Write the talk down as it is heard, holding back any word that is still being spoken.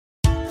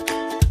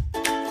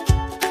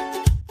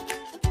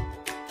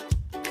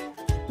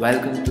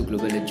Welcome to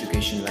Global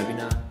Education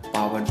webinar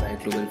powered by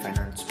Global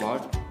Finance Board.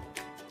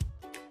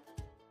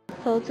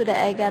 So today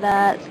I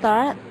gotta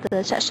start the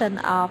section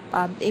of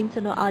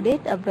internal audit,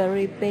 a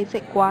very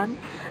basic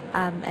one,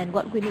 and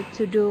what we need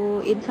to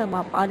do in terms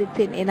of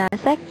auditing in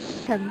AIESEC.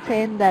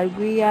 Content that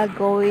we are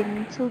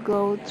going to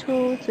go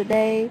through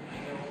today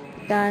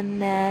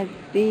gonna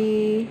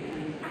be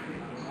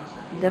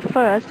the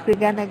first. We're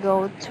gonna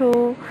go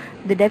through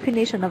the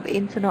definition of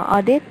internal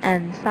audit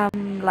and some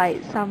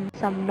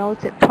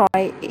noted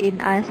point in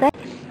AIESEC.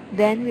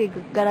 Then we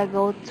gotta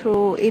go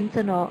through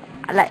internal,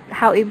 like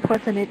how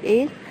important it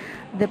is,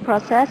 the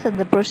process and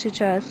the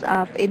procedures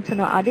of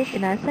internal audit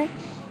in AIESEC.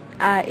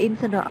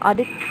 Internal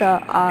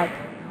auditor,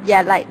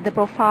 like the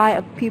profile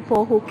of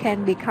people who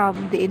can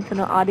become the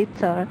internal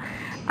auditor,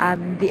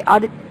 the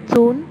audit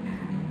tool,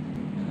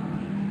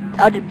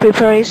 audit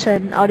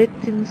preparation,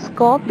 auditing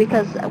scope,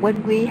 because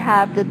when we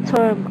have the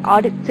term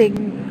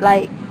auditing,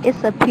 like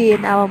it's appear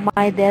in our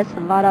mind, there's a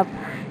lot of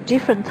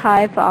different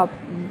type of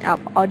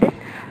audit,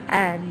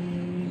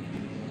 and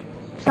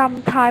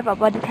some type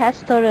of audit has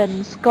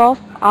certain scope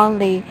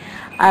only.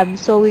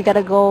 So we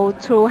gotta go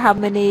through how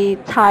many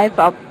type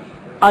of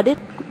audit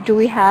do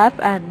we have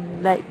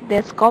and like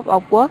their scope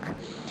of work,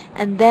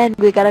 and then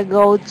we gotta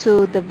go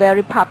to the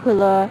very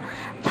popular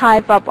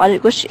type of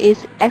audit, which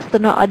is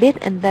external audit,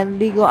 and then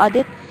legal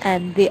audit,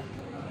 and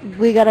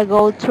we gotta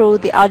go through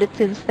the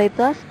auditing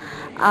status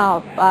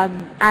of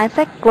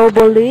AIESEC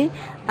globally,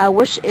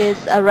 which is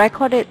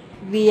recorded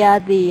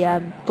via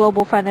the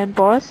Global Finance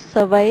Board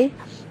survey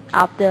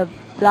of the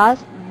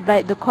last,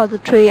 like the quarter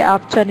 3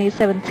 of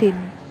 2017.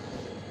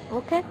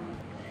 Okay,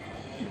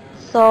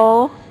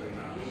 so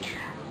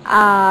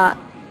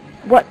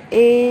what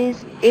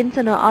is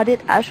internal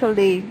audit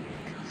actually?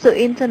 So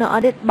internal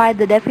audit, by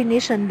the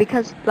definition,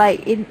 because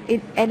like in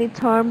any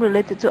term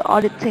related to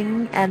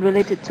auditing and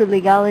related to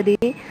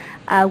legality,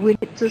 we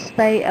need to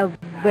say a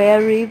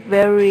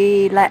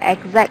very like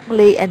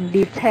exactly and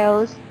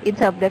details in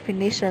terms of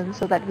definition,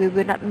 so that we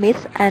will not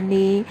miss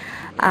any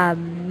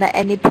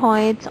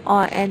point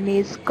or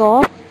any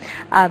scope.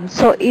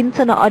 So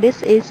internal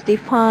audit is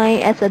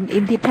defined as an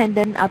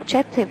independent,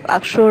 objective,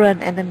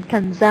 assurance, and then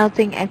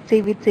consulting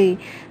activity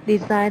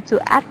designed to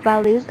add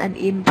values and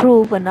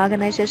improve an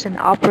organization's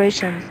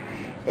operations.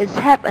 It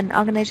helps an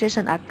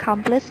organization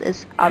accomplish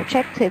its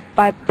objective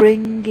by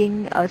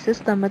bringing a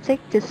systematic,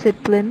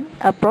 disciplined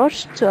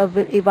approach to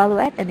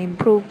evaluate and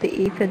improve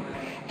the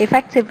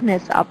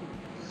effectiveness of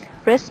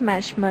risk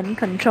management,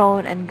 control,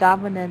 and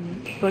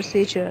governance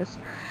procedures.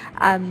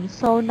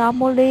 So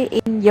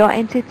normally in your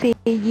entity,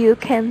 you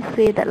can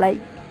see that like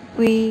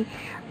we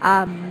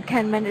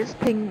can manage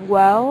things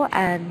well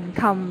and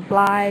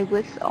comply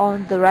with all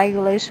the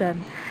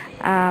regulation.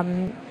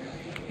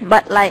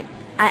 But like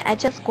I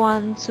just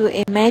want to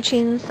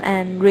imagine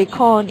and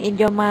recall in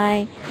your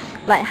mind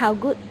like how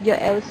good your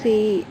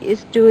LC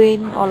is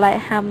doing, or like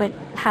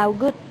how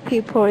good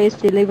people is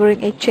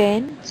delivering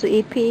exchange to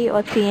EP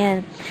or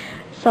TN.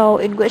 So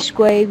in which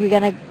way we're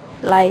gonna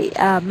like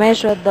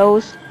measure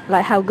those,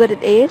 like how good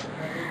it is,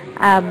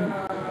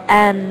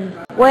 and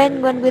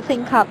when we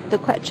think of the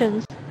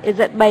questions, is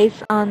it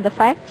based on the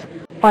facts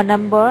or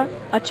number,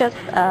 or just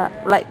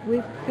like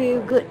we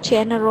feel good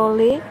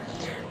generally?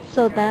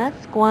 So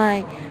that's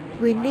why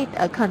we need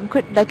a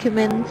concrete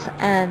document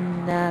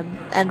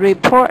and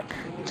report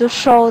to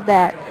show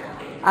that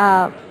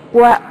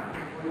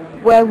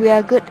where we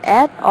are good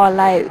at, or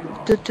like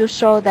to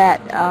show that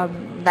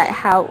like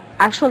how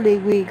actually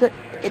we good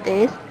it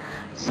is.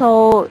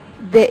 So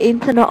the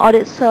internal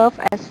audit serves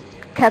as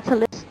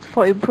catalyst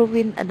for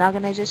improving an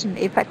organization's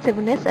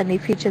effectiveness and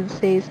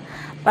efficiencies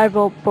by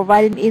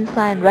providing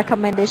insight and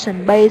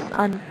recommendation based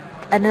on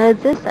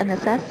analysis and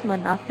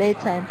assessment of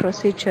data and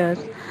procedures.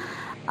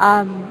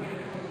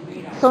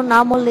 So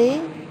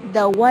normally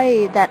the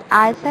way that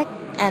AIESEC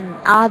and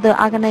other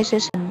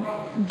organizations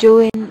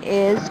doing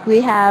is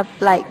we have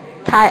like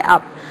tie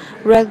up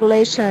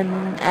regulation,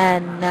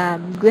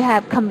 and we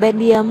have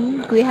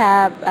compendium, we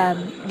have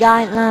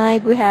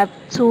guideline, we have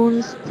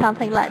tools,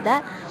 something like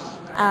that.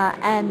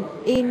 And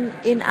in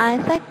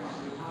AIESEC,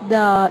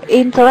 the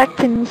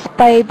interacting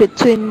space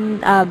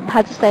between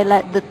how to say,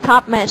 like the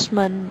top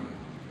management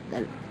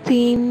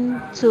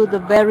team to the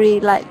very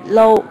like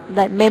low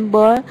like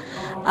member,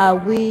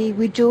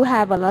 we do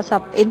have a lot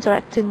of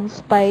interacting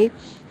space.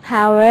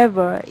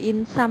 However,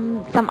 in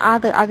some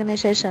other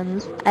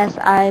organizations,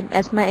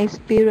 as my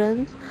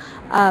experience,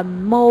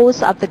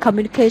 most of the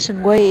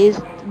communication way is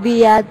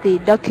via the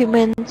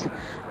document,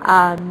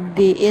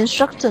 the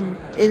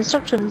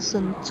instructions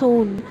and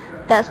tool.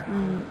 That's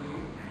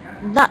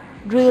not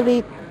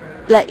really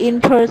like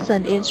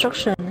in-person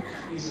instruction.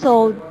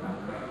 So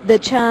the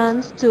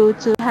chance to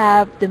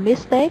have the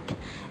mistake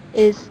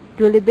is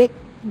really big.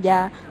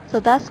 Yeah. So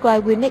that's why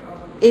we need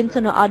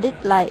internal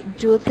audit, like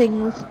do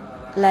things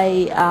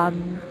like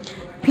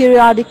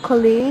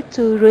periodically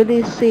to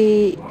really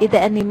see is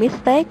there any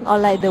mistake, or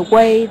like the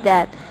way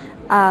that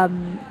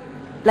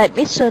like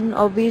mission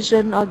or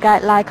vision or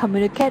guideline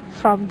communicate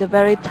from the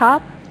very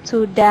top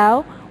to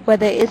down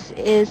whether it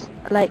is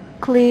like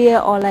clear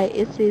or like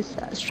it is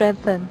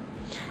strengthened.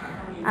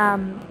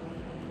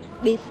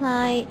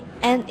 Besides,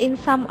 and in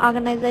some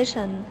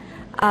organization,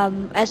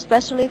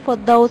 especially for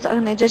those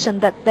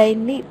organizations that they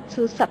need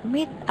to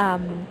submit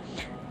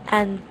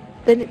and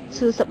they need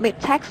to submit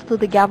tax to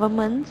the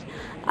government,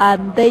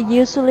 they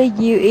usually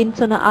use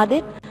internal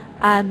audit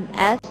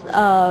as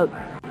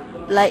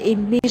like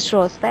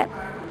initial step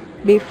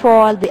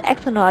before the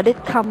external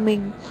audit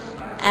coming,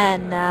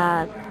 and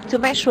to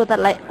make sure that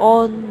like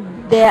all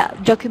their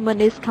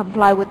document is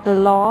comply with the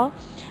law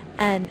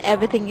and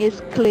everything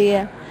is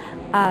clear.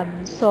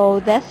 So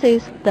that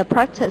is the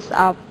practice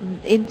of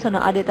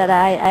internal audit that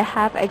I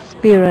have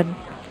experienced.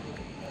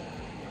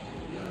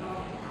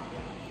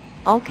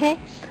 Okay,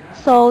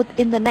 so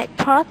in the next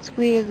part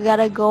we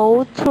gotta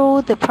go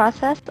through the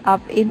process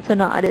of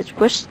internal audit,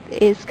 which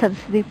is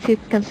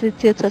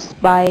constituted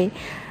by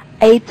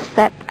 8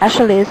 steps.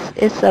 Actually,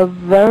 it's a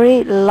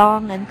very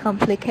long and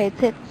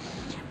complicated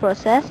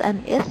process,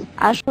 and it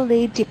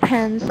actually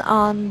depends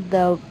on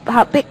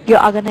how big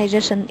your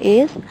organization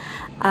is,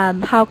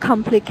 how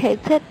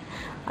complicated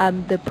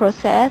the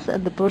process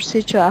and the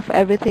procedure of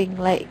everything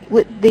like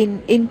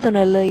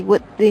internally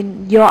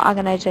within your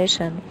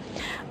organization.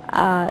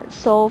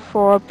 So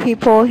for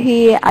people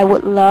here, I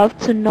would love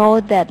to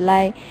know that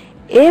like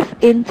if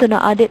internal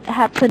audit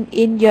happen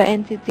in your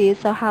entity,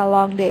 so how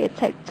long did it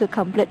take to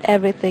complete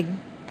everything?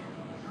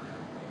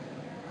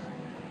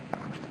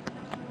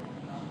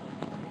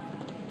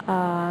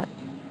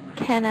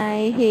 Can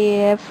I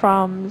hear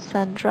from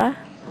Sandra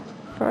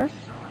first?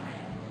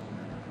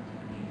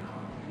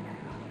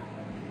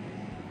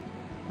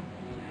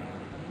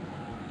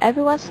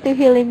 Everyone's still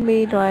hearing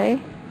me, right?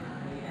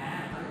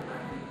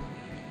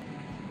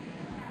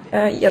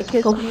 Yes,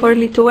 so for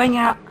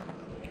Lithuania,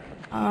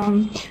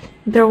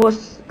 there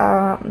was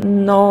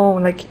no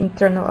like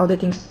internal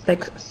auditing,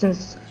 like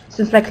since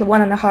like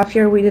 1.5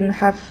 years we didn't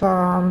have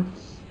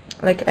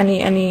like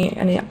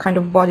any kind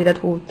of body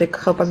that would like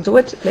help us do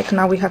it. Like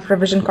now we have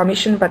revision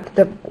commission, but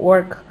the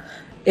work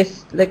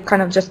is like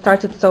kind of just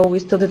started, so we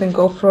still didn't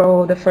go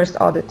through the first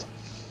audit.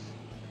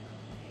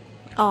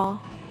 Oh.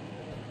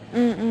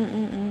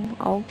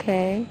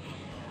 Okay.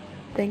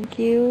 Thank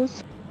you.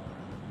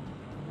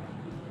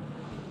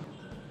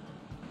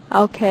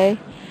 Okay.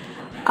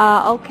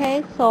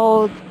 Okay,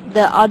 so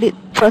the audit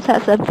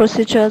process and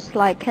procedures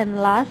like can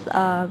last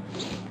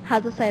how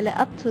to say, like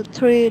up to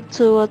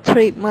 2 or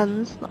 3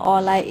 months,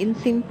 or like in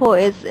simple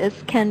it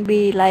can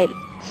be like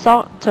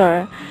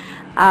shorter.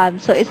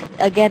 So it's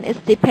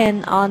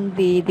depend on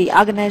the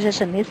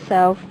organization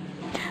itself.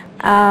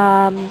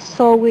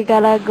 So we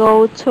gotta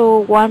go to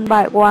one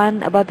by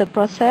one about the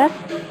process.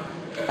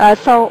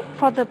 So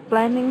for the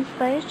planning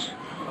stage,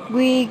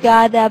 we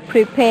gotta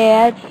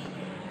prepare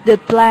the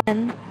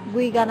plan.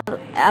 We gonna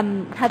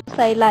how to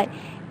say, like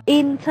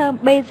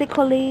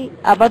basically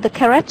about the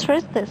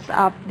characteristics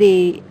of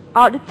the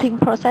auditing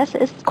process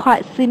is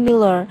quite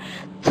similar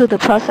to the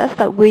process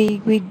that we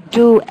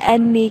do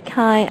any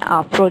kind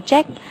of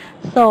project.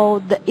 So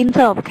the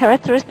internal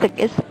characteristic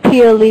is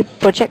purely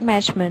project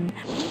management.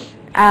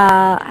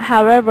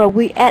 However,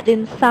 we add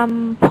in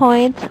some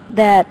points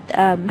that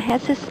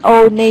has its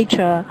own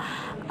nature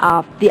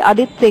of the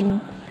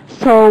auditing.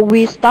 So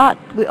we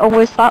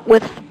always start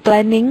with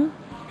planning.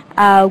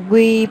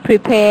 We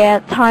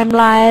prepare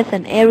timelines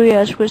and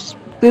areas which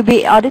will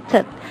be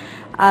audited.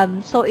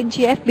 So in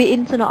GFB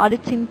internal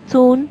auditing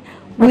tool,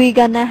 we're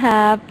gonna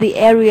have the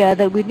area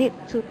that we need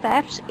to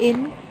tap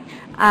in,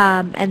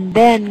 and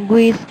then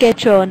we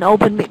schedule an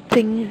open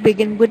meeting,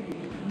 begin with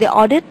the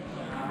audit,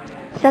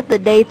 set the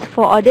date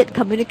for audit,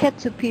 communicate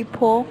to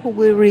people who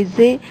will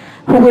receive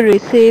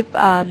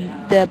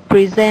the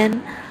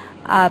present,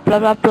 blah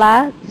blah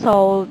blah.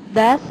 So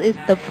that is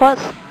the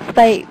first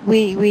stage.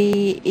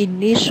 We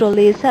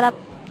initially set up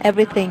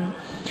everything.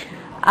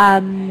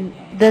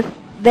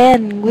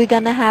 Then we're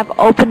gonna have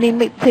opening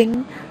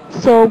meeting.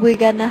 So we're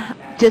gonna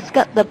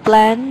discuss the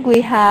plan. We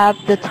have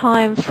the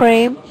time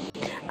frame.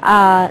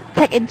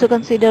 Take into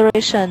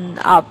consideration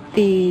of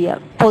the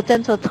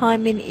potential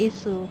timing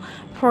issue.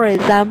 For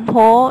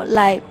example,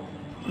 like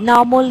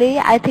normally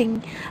I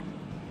think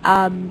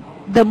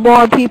the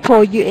more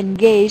people you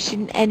engage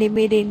in any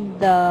meeting,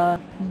 the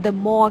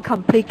more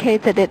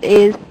complicated it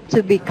is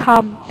to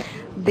become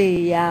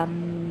the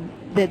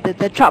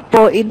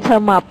trouble in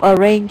terms of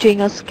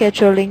arranging or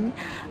scheduling.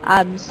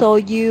 So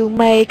you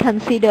may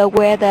consider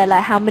whether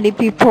like how many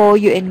people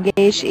you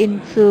engage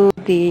into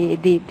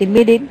the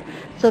meeting,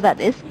 so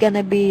that it's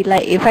gonna be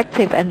like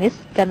effective and it's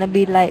gonna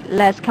be like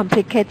less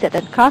complicated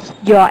and cost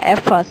your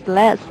efforts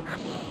less.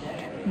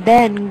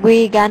 Then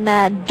we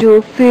gonna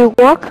do field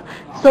work.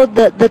 So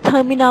the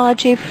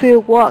terminology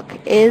field work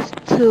is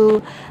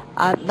to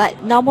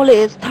like normally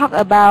it's talk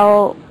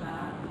about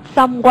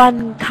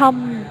someone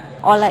come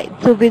or like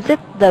to visit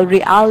the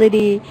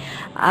reality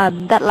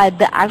that like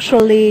that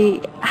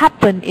actually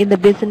happen in the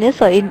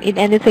business or in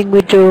anything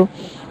we do.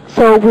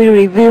 So we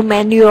review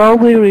manual,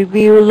 we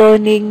review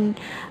learning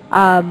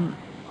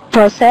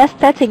process,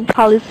 setting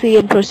policy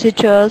and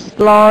procedures,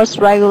 laws,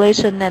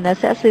 regulation, and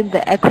assessing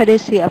the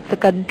accuracy of the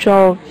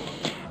control.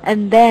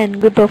 And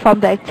then we perform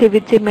the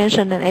activity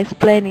mentioned and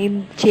explained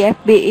in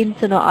GFB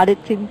internal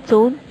auditing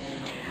tool.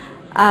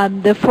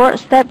 The fourth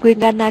step, we're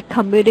gonna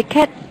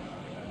communicate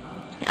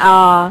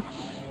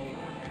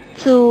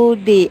to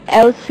the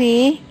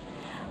LC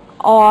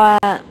or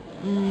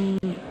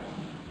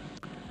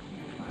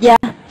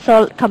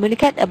so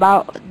communicate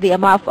about the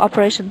amount of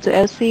operation to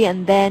LC,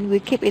 and then we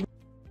keep in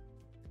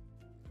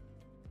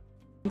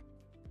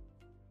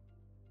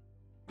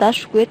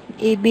touch with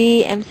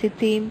EB, MC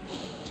team.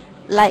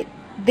 Like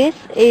this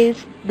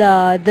is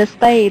the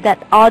stage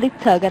that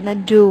auditor gonna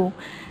do,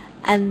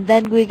 and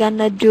then we're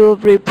gonna do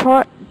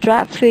report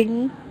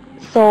drafting.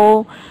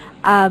 So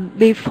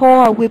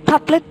before we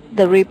publish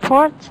the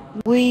report,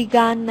 we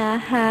gonna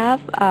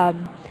have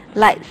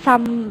like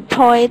some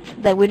points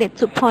that we need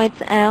to point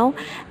out,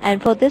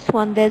 and for this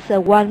one there's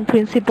one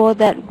principle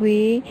that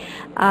we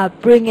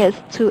bring it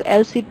to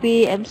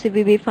LCP,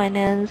 MCBB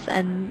finance,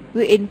 and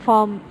we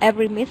inform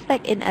every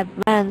mistake in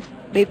advance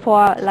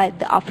before like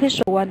the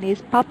official one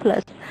is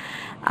published.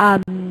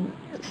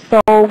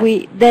 So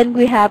we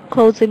have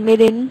closing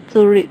meeting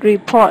to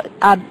report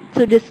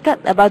to discuss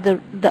about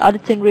the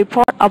auditing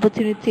report,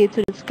 opportunity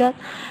to discuss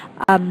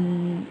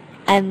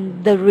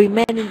and the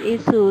remaining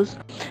issues.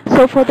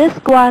 So for this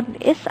one,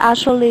 it's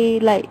actually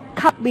like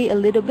copy a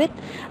little bit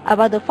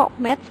about the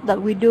formats that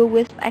we do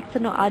with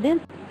external audit.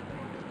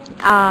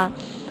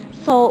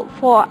 So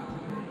for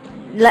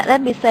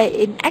let me say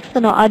in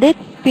external audit,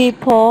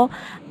 people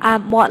are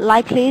more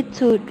likely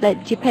to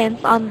like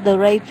depends on the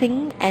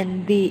rating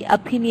and the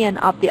opinion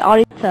of the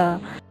auditor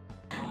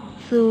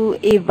to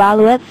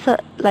evaluate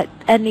like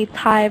any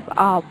type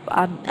of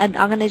an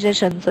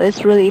organization. So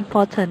it's really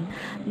important.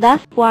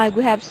 That's why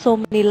we have so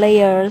many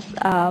layers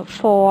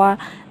for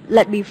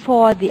like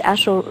before the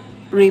actual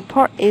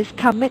report is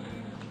come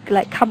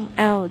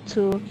out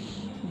to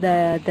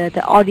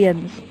the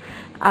audience.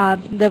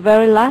 The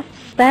very last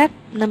step,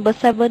 number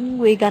 7,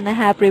 we're gonna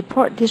have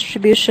report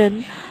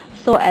distribution.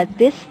 So at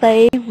this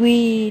stage,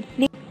 we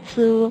need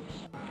to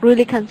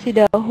really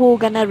consider who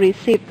gonna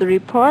receive the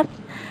report,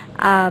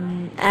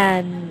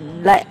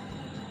 and like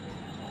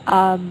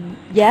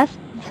yes,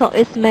 so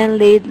it's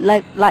mainly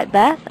like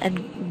that,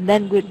 and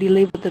then we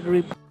deliver the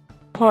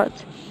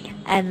report.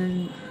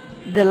 And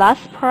the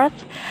last part,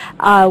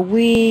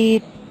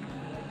 we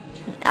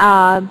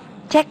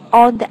check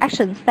on the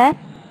action steps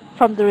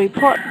from the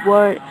report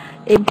were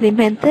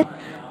implemented.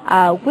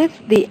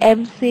 With the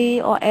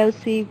MC or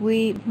LC,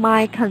 we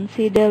might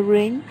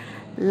considering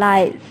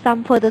like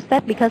some further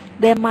step because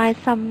there might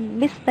some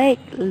mistake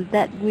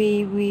that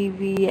we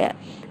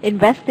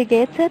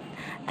investigated,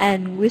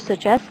 and we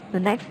suggest the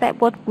next step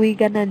what we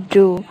gonna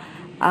do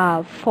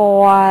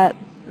for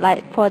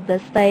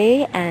the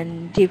stay,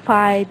 and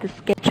define the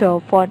schedule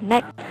for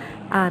next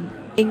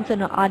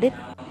internal audit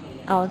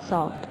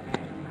also.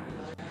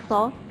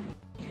 So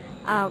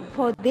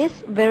for this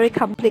very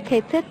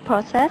complicated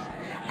process,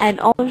 and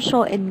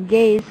also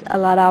engage a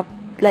lot of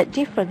like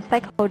different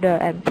stakeholders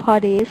and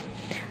parties.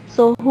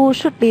 So who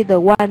should be the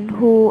one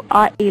who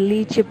are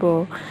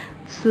eligible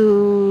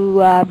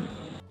to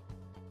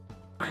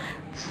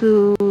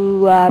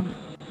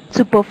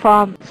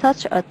perform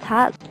such a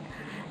task?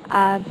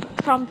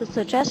 From the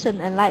suggestion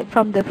and like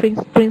from the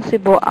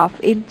principle of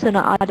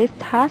internal audit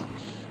task,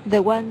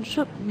 the one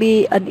should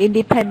be an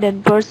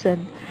independent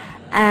person,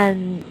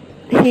 and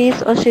he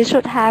or she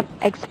should have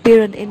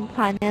experience in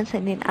finance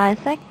and in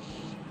AIESEC.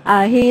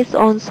 He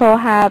also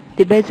have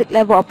the basic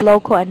level of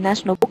local and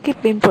national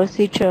bookkeeping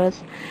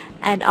procedures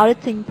and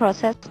auditing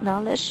process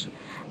knowledge.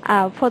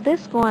 For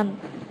this one,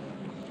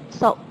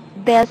 so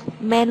there's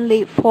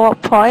mainly 4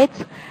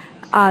 points.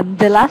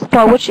 The last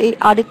point, which is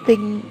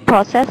auditing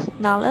process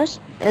knowledge,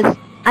 is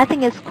I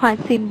think it's quite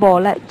simple,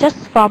 like just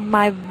from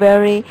my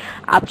very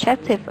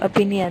objective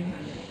opinion,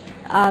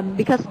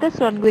 because this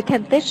one we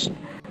can teach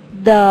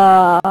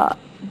the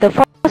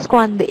first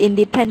one, the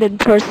independent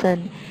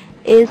person,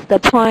 is the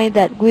point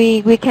that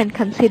we can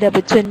consider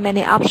between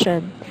many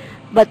options,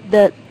 but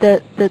the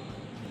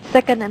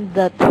second and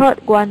the third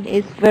one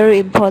is very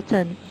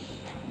important,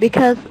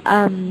 because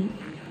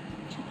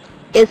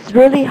it's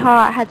really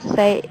hard, I have to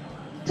say,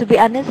 to be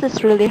honest,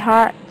 it's really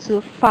hard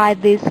to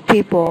find these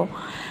people,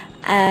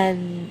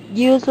 and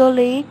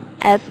usually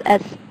as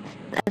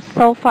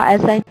so far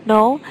as I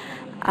know,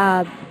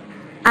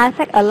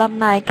 AIESEC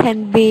alumni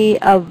can be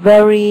a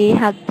very,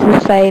 how to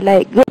say,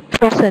 like good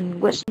person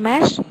which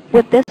match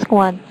with this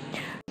one.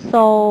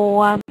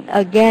 So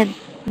again,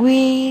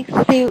 we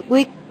still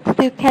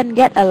can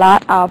get a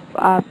lot of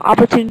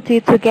opportunity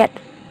to get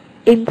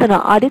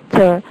internal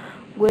auditor,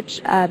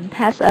 which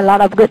has a lot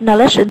of good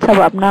knowledge in terms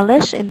of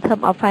knowledge, in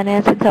terms of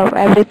finance, in terms of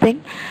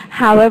everything.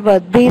 However,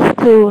 these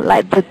two,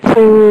 like the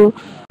two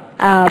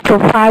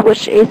profile,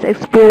 which is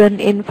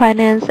experience in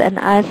finance and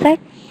AIESEC,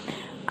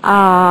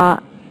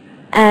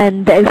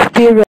 and the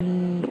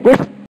experience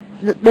with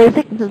the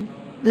basic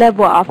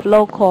level of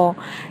local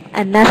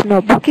and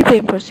national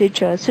bookkeeping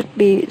procedures should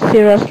be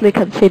seriously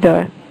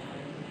considered.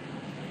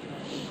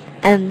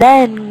 And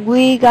then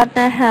we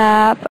gonna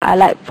have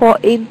like for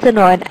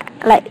internal and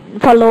like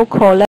for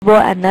local level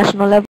and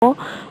national level,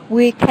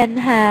 we can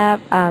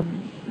have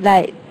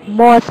like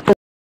more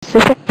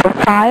specific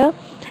profile.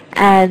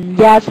 And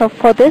yeah, so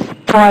for this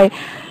point,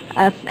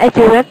 if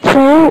you read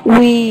through,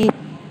 we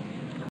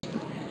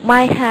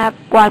might have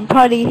one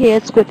party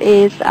here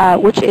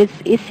which is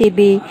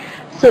ECB.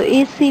 So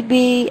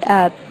ECB,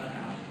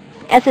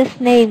 as its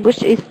name,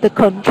 which is the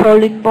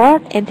controlling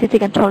board, entity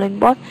controlling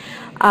board,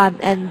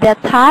 and their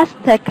task,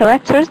 their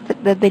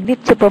characteristic that they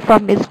need to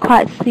perform is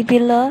quite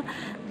similar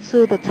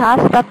to the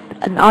task that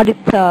an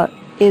auditor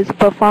is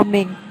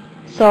performing.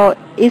 So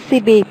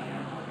ECB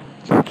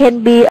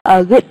can be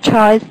a good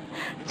choice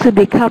to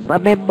become a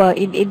member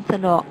in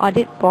internal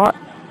audit board.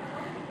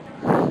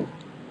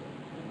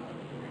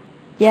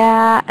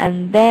 Yeah,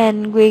 and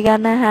then we're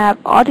gonna have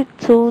audit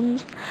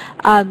tools.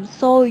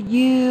 So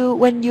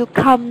when you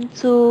come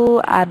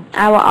to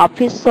our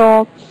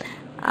official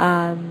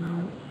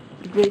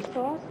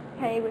resource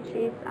page, which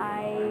is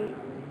AIES.ec,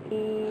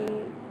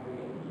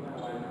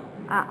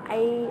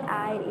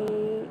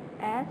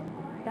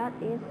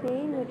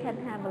 we can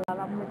have a lot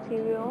of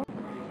material,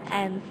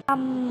 and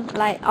some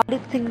like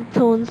auditing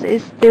tools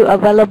is still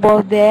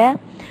available there.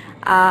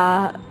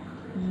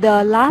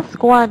 The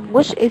last one,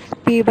 which is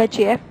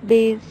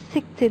PYGFB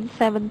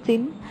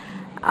 1617,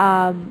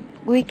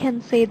 we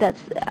can see that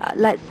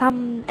like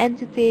some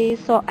entities,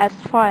 so as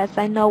far as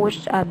I know,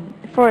 which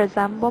for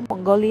example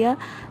Mongolia,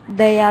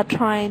 they are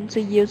trying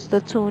to use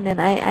the tool,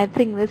 and I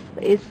think this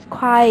is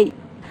quite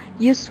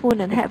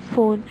useful and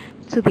helpful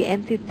to the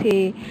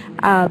entity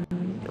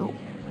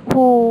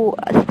who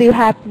still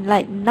have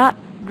like not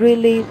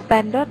really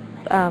standard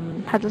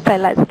how to say,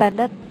 like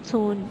standard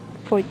tool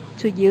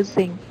to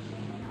using.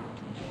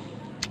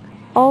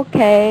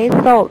 Okay,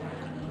 so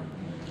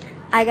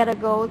I gotta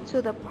go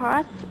to the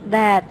part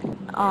that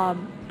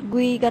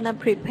we gonna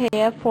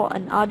prepare for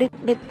an audit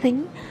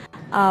meeting,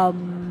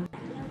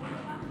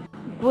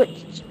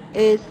 which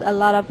is a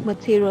lot of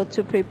material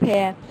to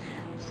prepare.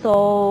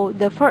 So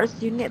the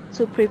first, you need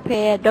to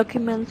prepare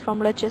documents from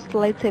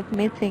legislative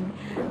meeting.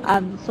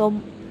 So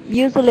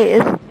usually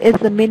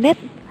it's a minute,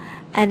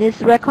 and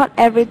it's record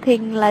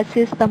everything like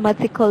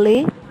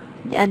systematically,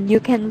 and you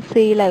can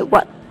see like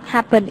what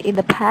happened in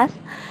the past.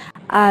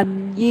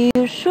 You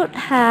should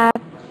have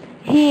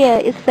here,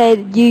 it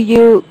said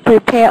you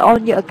prepare all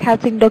your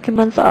accounting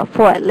documents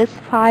for at least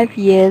 5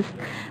 years,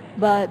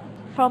 but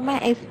from my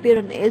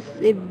experience, it's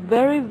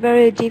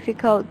very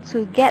difficult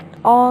to get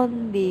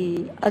on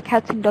the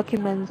accounting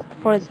documents.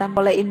 For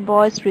example, like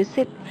invoice,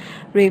 receipt,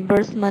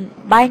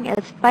 reimbursement, bank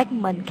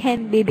statement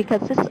can be,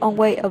 because it's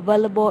only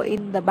available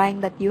in the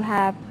bank that you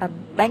have a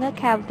bank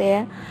account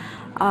there.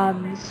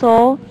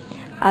 So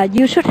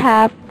you should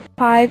have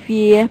 5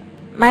 year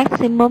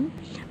maximum.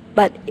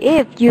 But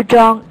if you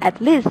don't,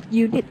 at least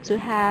you need to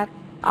have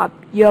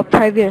your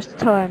previous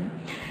term,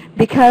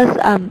 because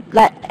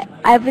like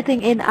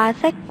everything in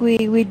AIESEC,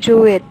 we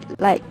do it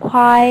like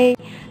quite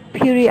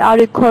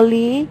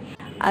periodically,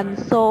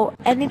 so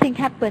anything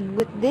happen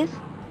with this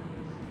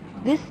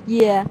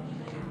year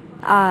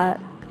are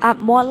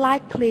more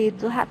likely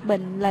to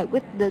happen like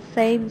with the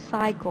same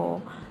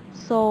cycle.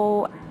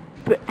 So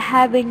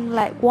having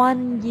like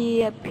 1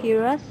 year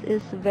period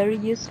is very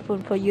useful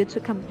for you to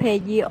compare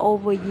year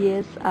over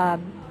years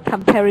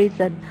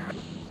comparison.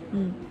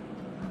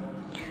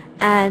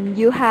 And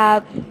you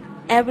have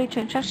every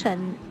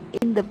transaction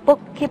in the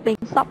bookkeeping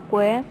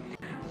software.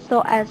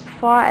 So as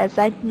far as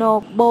I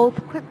know, both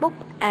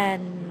QuickBooks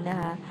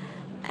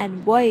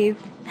and Wave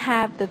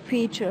have the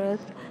features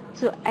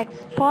to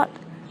export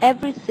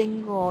every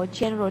single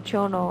general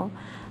journal.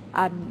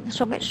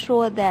 So make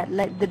sure that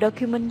like the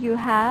document you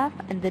have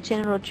and the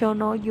general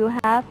journal you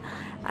have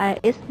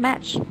is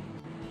matched.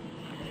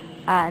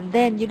 And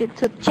then you need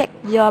to check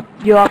your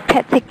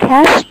petty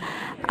cash,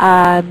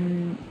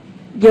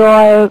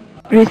 your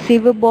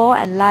receivable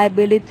and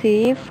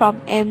liability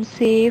from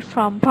MC,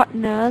 from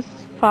partners,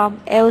 from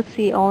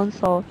LC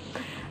also,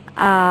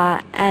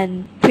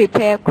 and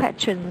prepare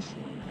questions.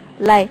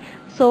 Like,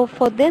 so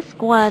for this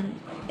one,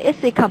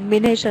 it's a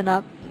combination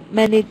of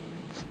many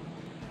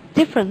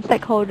different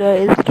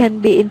stakeholders. It can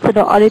be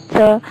internal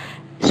auditor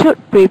should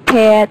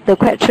prepare the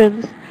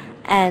questions,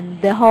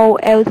 and the whole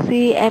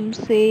LC,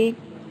 MC,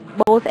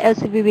 both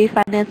LCVB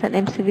finance and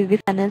MCVB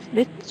finance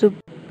need to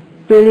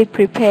really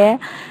prepare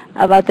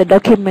about the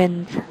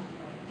documents.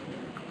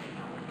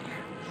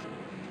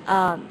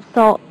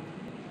 So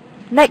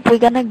next we're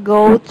gonna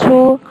go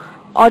to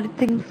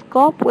auditing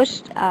scope,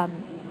 which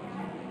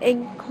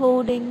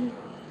including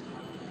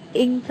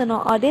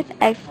internal audit,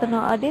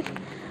 external audit,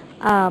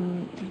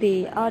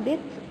 the audit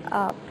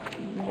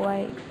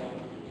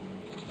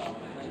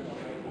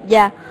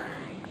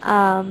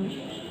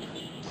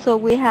so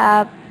we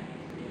have,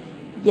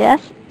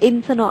 yes,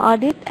 internal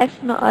audit,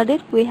 external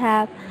audit, we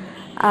have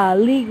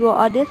legal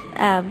audits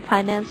and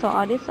financial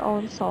audits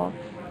also.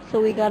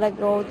 So we gotta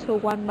go to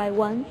one by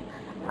one.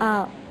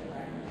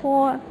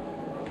 For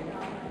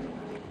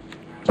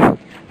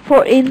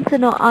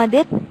internal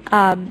audit,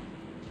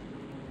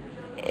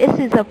 it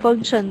is a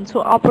function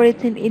to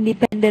operating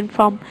independent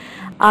from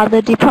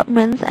other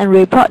departments and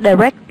report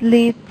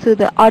directly to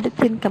the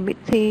auditing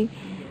committee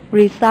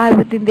reside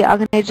within the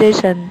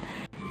organization.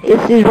 It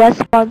is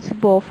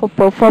responsible for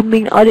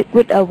performing audit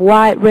with a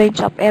wide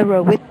range of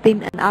errors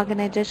within an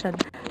organization.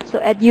 So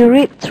as you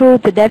read through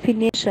the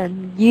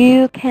definition,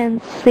 you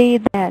can see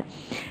that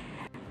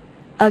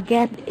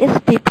again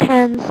it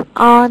depends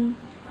on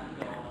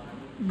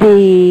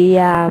the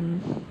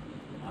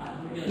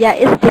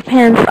it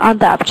depends on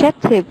the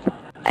objective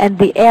and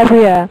the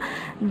area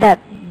that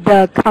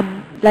the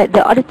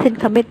auditing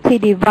committee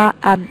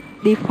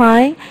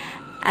define,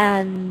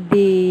 and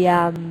the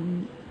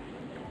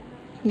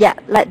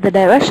like the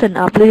direction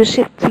of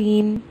leadership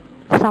team,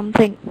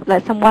 something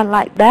like someone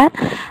like that.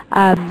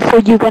 So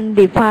you can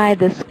define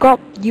the scope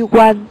you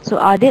want to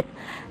audit.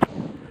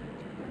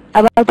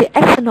 About the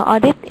external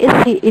audit is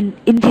the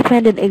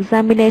independent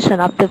examination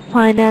of the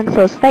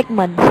financial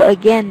statement. So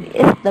again,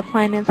 it's the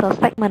financial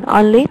statement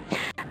only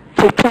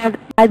prepared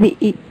by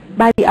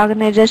the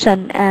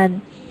organization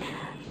and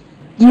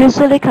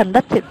usually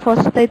conducted for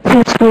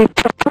statutory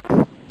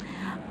purposes.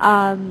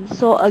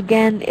 So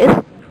again, it's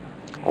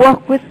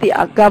work with the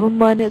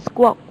government, it's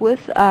work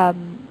with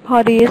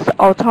parties,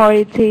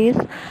 authorities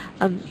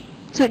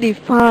to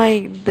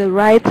define the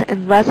rights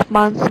and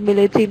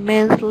responsibility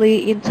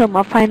mainly in terms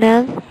of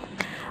finance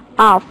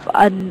of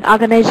an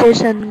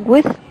organization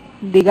with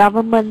the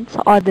government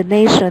or the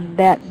nation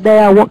that they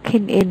are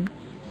working in.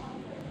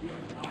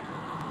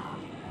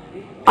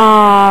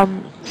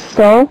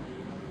 So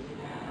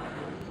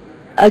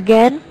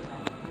again,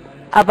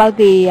 about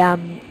the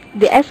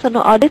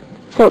external audit,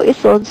 so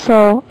it's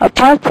also a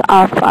part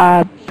of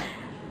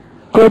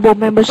global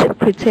membership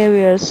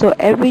criteria. So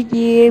every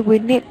year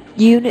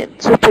you need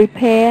to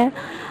prepare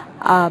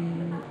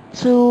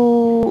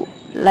to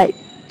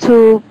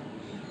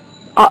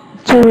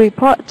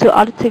report to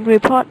auditing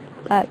report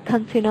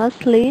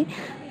continuously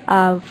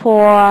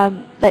for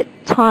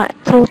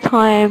two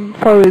time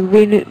for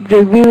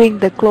reviewing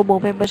the global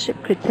membership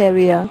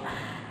criteria.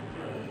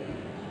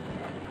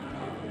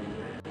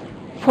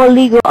 For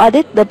legal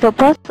audit, the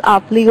purpose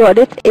of legal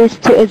audit is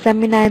to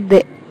examine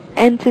the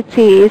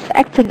entity is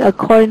acting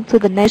according to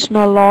the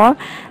national law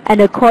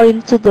and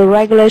according to the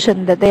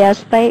regulation that they are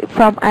state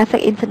from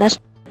AIESEC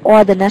International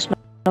or the national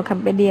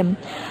compendium.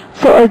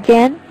 So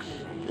again,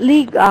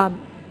 let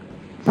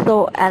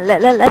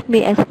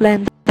me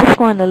explain this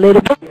one a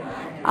little bit.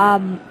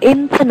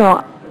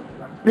 Internal,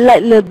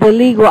 like the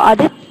legal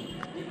audit,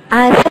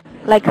 AIESEC,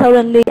 like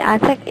currently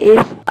AIESEC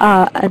is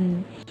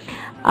an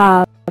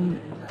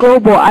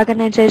global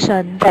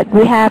organization that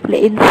we have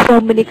in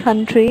so many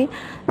countries.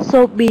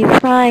 So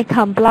besides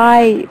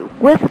comply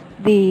with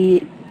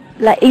the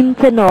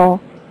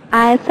internal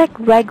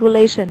AIESEC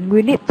regulation,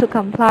 we need to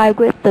comply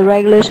with the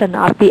regulation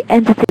of the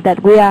entity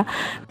that we are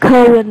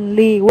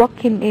currently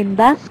working in.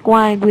 That's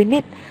why we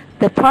need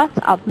the part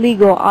of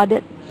legal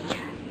audit.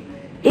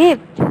 If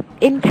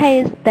in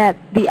case that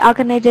the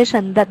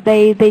organization that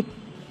they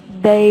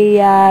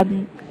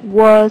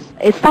was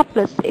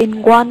established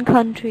in one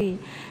country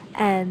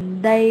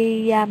and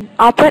they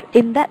operate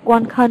in that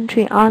one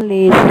country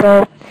only,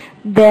 so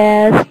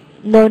there's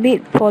no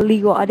need for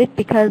legal audit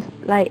because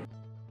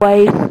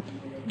always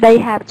they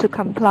have to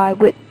comply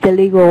with the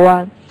legal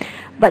one.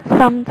 But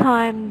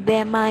sometimes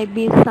there might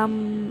be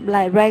some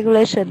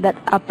regulation that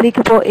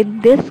applicable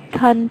in this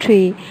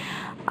country,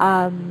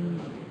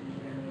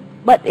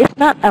 but it's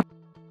not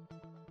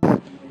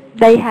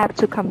they have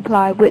to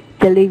comply with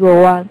the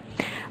legal one.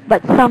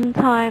 But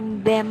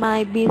sometimes there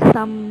might be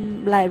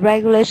some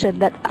regulation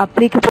that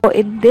applicable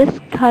in this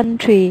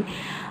country,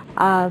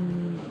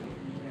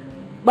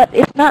 but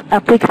it's not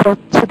applicable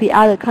to the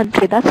other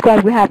country. That's why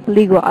we have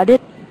legal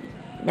audit,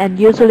 and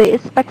usually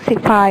it's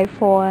specified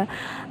for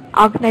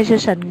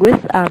organization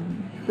with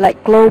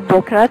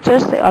global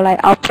characteristics or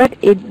operate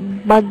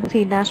in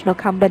multinational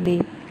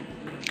company.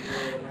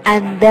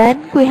 And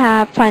then we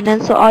have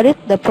financial audit.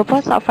 The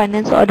purpose of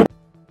financial audit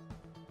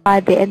by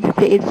the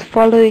entity is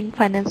following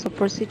financial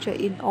procedure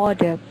in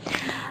order.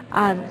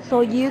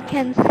 So you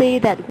can see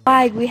that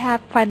why we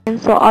have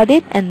financial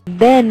audit and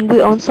then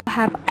we also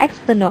have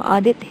external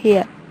audit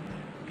here,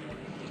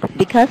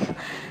 because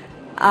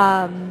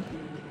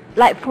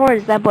for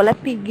example,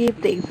 let me give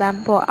the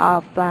example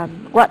of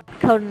what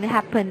currently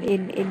happen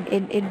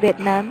in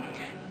Vietnam.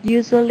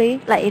 Usually,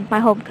 in my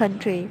home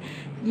country,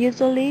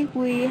 usually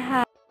we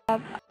have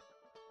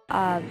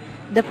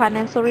the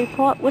financial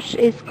report, which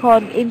is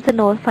called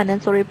internal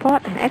financial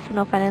report and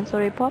external financial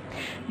report,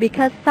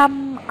 because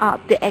some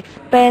of the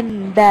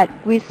expense that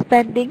we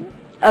spending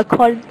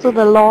according to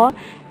the law,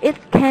 it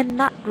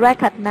cannot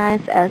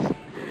recognize as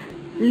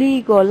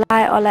legal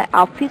or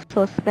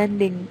official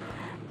spending.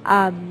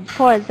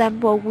 For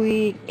example,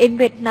 we in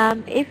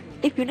Vietnam, if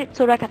you need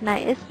to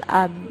recognize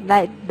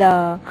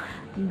the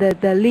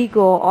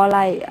legal or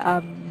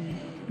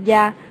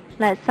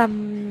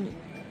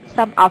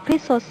some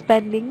official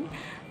spending,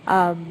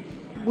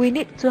 we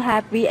need to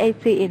have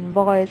VAT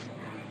invoice,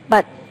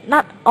 but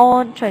not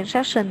all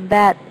transactions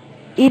that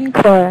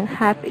incur,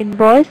 have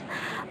invoiced.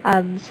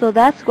 So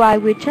that's why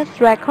we just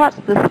record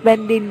the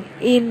spending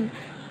in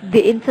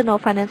the internal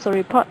financial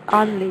report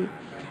only.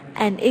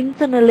 And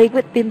internally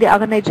within the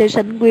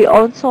organization, we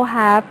also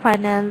have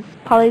finance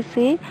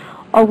policy,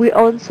 or we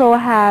also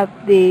have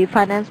the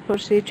finance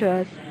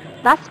procedures.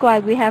 That's why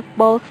we have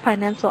both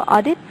financial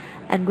audit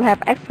and we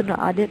have external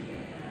audit.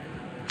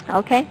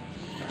 Okay.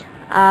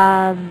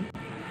 And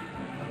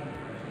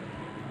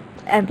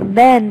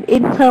then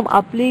in terms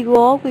of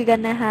legal, we're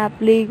gonna have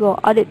legal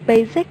audit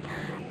basic.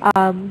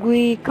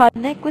 We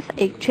connect with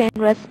exchange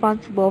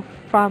responsible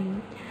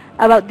from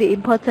about the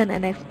important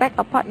and aspect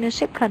of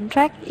partnership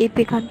contract,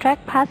 EP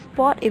contract,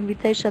 passport,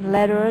 invitation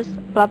letters,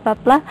 blah blah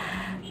blah.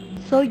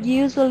 So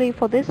usually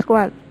for this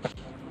one,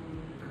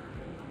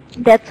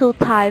 there are two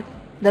types.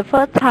 The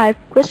first type,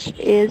 which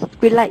is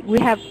we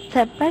have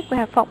template, we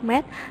have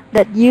format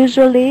that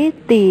usually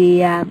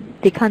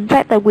the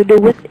contract that we do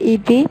with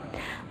EP.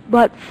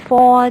 But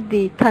for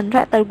the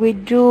contract that we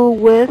do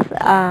with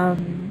how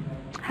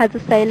to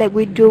say, like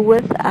we do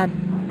with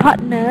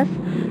partners,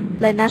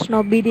 like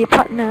national BD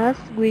partners,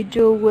 we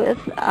do with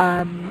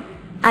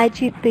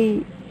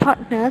IGT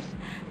partners,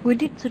 we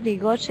need to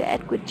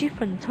negotiate with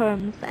different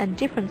terms and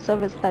different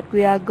service that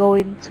we are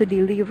going to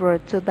deliver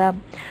to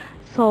them.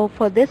 So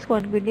for this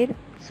one, we need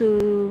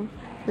to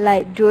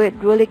like do it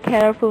really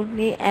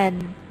carefully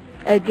and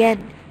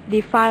again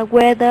define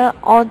whether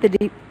all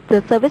the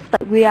service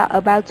that we are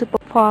about to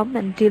perform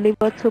and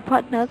deliver to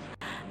partners,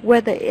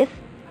 whether it's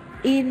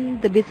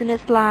in the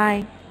business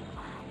line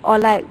or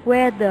like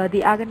whether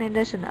the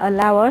organization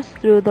allow us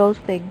through those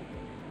things.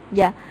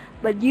 Yeah,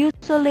 but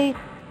usually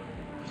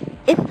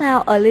it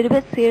sounds a little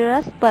bit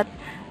serious, but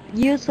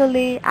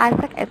usually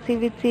AIESEC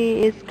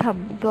activity is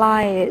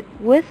compliant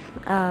with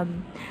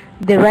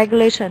the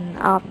regulation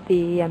of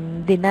the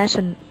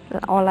nation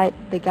or like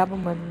the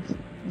government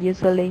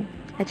usually,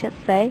 I just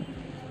say.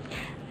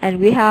 And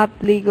we have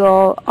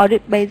legal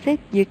audit basic.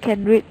 You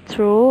can read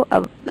through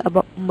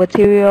about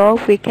material.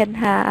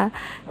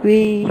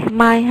 We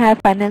might have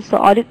financial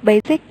audit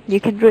basic. You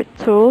can read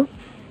through.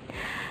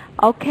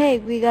 Okay,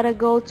 we gotta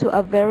go to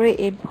a very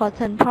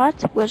important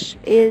part, which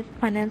is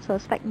financial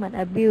statement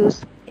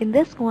abuse. In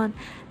this one,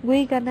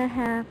 we're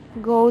gonna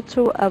go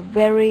through a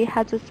very,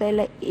 how to say,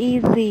 like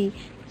easy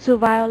to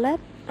violate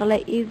or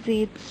like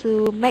easy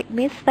to make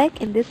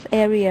mistake in this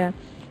area,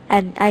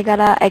 and I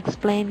gotta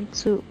explain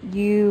to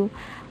you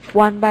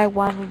one by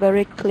one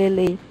very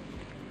clearly.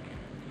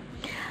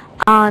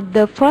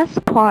 The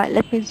first part,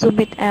 let me zoom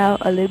it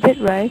out a little bit,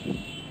 right?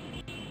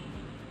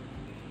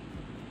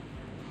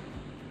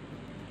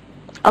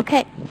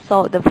 Okay,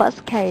 so the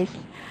first case,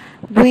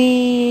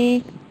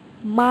 we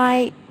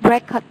might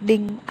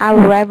recording our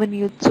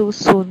revenue too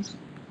soon.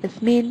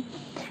 It means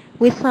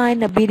we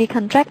sign a BD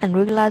contract and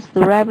realize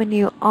the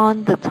revenue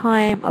on the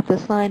time of the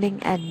signing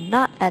and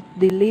not at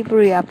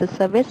delivery of the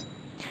service.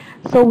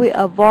 So we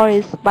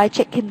avoid by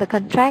checking the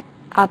contract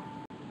of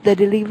the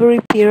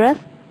delivery period.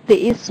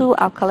 The issue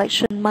of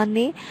collection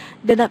money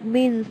does not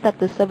mean that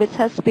the service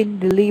has been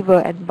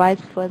delivered and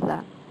vice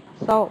versa.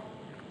 So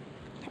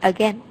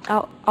again,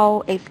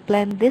 I'll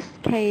explain this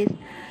case.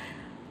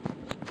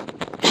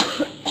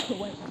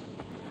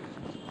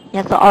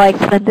 Yeah, so I'll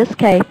explain this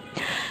case.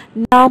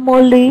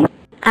 Normally,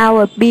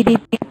 our BD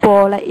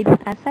people, like in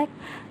AIESEC,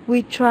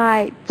 we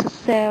try to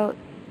sell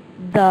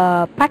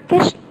the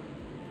package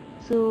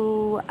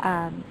to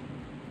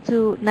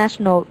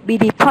national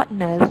BD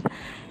partners,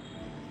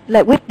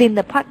 like within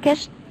the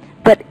package,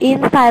 but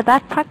inside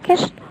that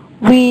package,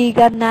 we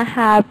gonna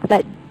have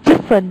like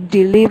different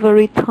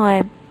delivery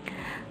time.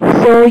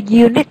 So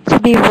you need to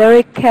be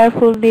very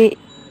carefully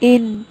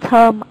in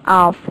terms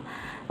of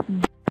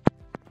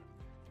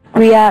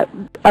we are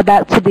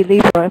about to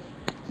deliver.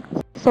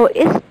 So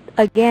it's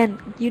again,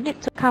 you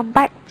need to come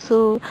back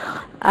to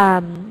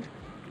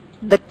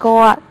the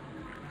core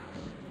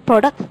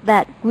products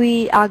that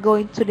we are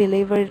going to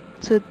deliver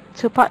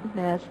to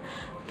partners.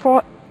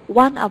 For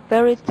one of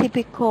very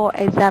typical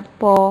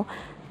example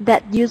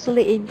that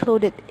usually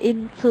included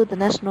into the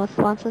national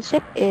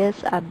sponsorship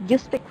is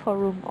Youth Speak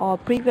Forum, or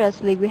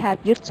previously we had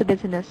Youth to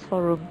Business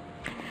Forum.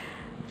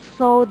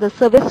 So the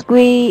service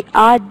we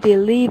are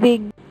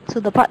delivering to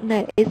the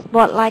partner is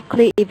more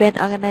likely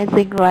event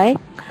organizing, right?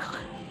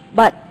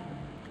 But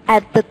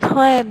at the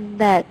time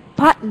that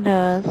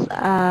partners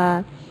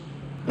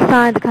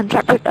sign the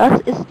contract with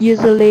us, it's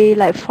usually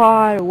like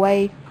far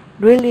away,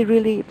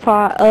 really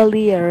far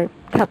earlier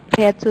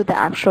compared to the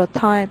actual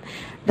time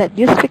that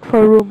Youth Speak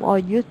Forum or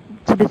Youth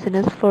to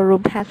Business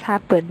Forum has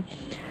happened.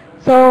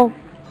 So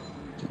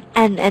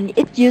and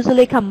it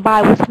usually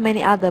combined with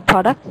many other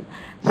products.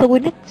 So we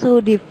need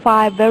to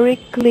define very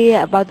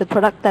clear about the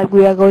product that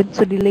we are going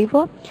to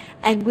deliver,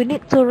 and we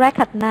need to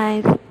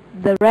recognize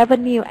the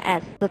revenue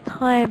at the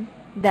time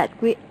that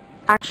we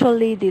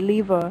actually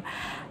deliver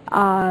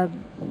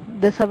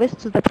the service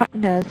to the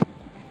partners.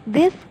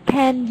 This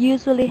can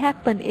usually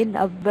happen in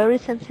a very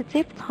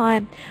sensitive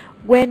time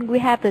when we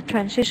have the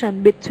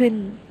transition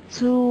between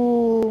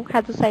two,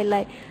 how to say,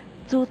 like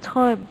two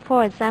terms.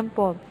 For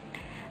example,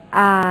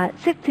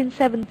 16,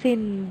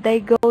 17, they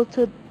go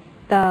to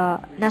the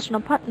national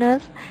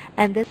partners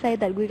and they say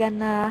that we're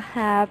gonna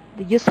have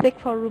the USPIC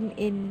forum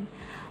in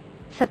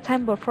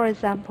September, for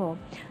example.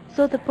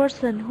 So the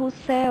person who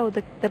sell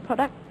the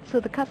product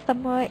to the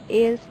customer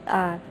is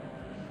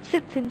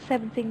 16,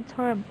 17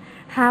 term.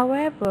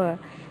 However,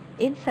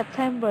 in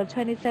September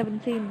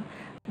 2017,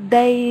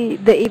 the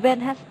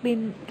event has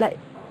been like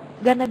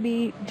gonna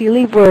be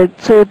delivered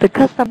to the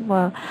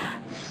customer.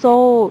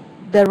 So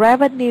the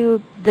revenue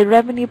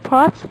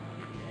part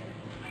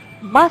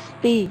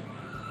must be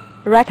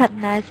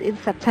recognized in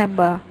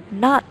September,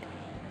 not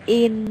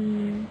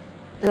in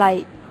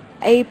like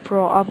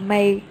April or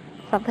May,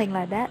 something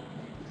like that.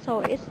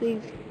 So it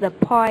is the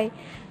point.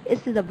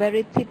 It is a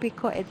very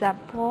typical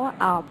example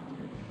of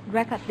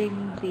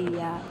recording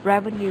the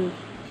revenue.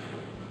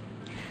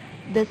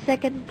 The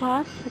second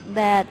part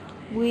that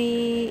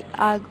we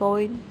are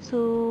going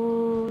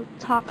to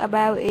talk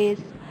about is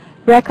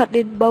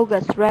recording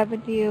bogus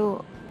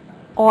revenue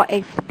or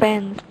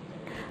expense.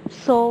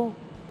 So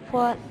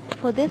for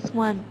this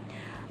one,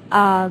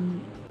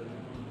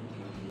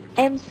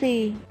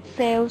 MC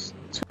sales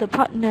to the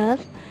partners.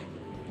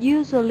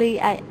 Usually,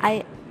 as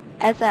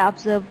I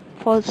observe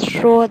for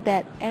sure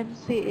that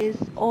MC is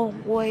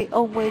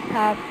always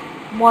have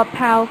more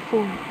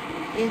powerful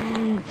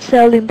in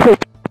selling to.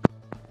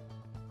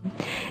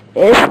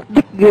 It's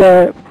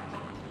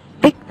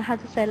big, how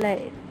to say,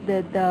 like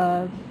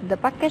the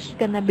package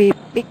gonna be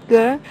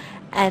bigger,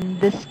 and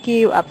the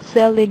skill of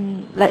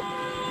selling, like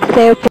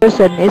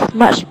salesperson, is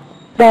much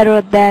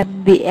better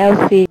than the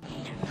LC.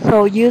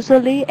 So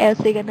usually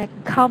LC gonna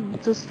come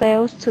to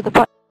sales to the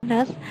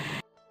partners.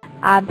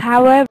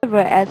 However,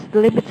 as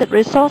limited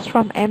resource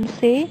from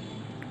MC,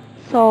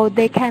 so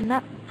they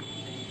cannot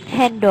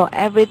handle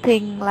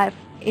everything like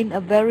in a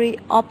very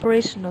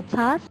operational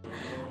task.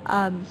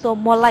 So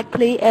more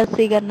likely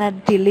LC gonna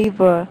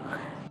deliver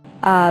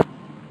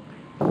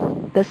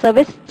the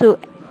service to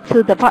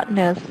the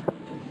partners.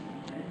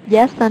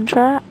 Yes,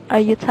 Sandra, are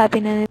you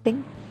typing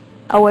anything?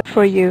 I'll wait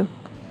for you.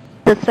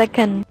 The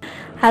second,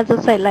 how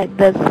to say, like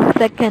the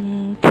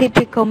second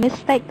typical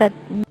mistake that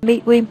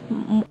we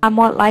are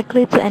more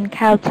likely to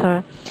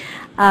encounter.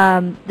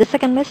 The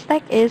second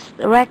mistake is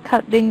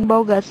recording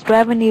bogus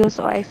revenues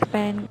or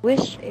expense,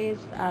 which is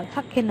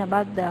talking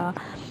about the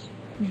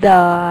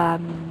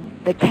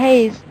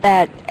case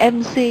that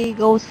MC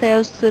go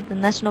sales to the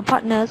national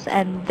partners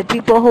and the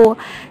people who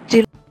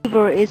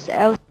deliver is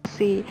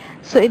LC.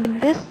 So in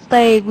this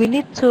stage, we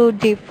need to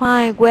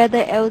define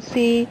whether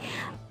LC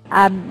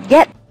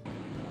get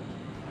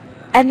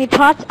any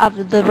part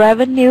of the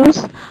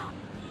revenues,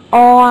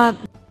 or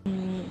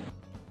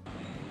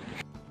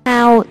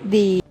how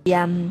the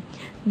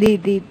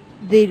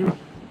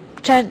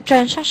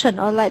transaction,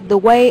 or like the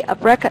way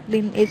of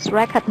recording is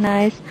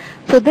recognized.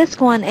 So this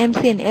one,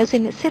 MC and LC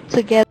need to sit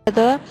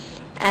together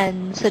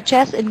and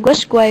suggest in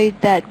which way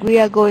that we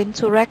are going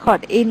to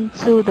record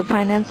into the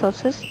financial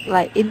system,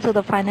 like into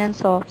the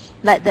financial,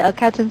 like the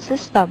accounting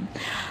system.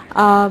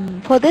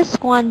 For this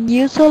one,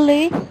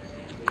 usually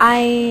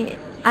I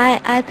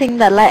think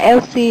that like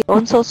LC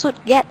also should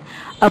get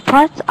a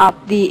part of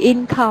the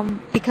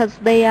income because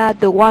they are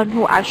the one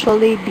who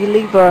actually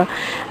deliver,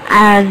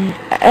 and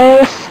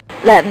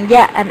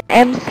and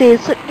MC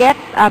should get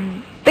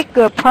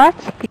bigger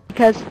parts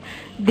because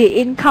the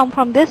income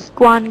from this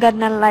one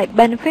gonna like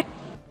benefit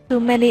to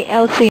many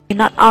LC,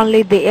 not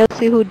only the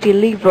LC who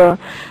deliver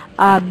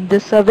the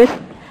service.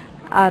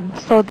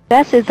 So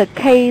that is the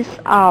case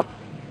of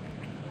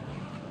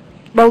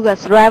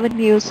bogus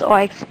revenues or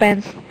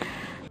expense.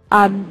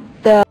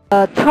 The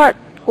third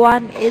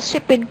one is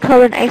shipping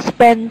current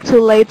expense to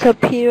later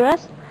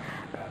periods.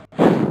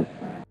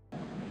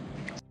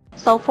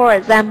 So for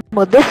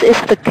example, this is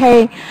the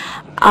case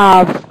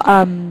of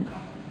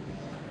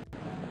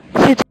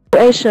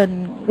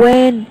situation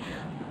when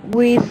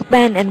we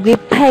spend and we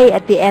pay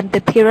at the end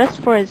of the period,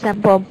 for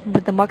example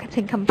with the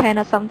marketing campaign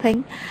or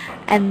something,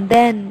 and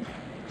then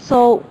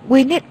so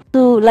we need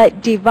to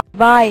like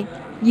divide.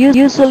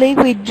 Usually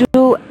we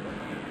do,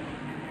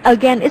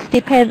 again it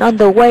depends on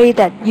the way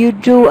that you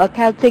do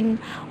accounting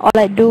or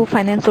like do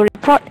financial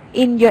report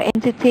in your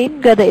entity,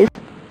 whether it's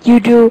you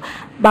do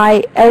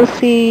by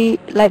LC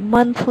like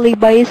monthly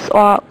base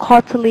or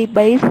quarterly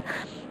base.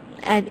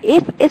 And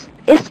if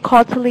it's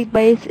quarterly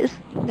base, it's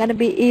gonna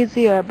be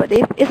easier, but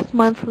if it's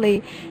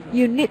monthly,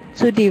 you need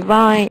to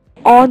divide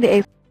all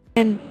the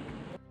expense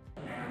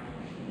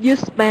you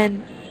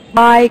spend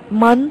by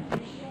month,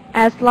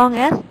 as long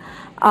as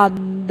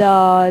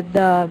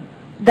the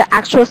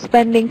actual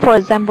spending, for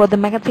example the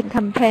marketing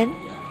campaign,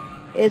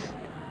 is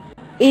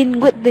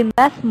within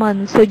that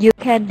month, so you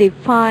can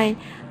define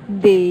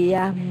the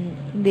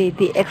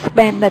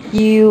expense that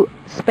you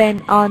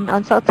spend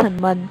on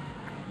certain month.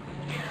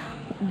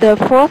 The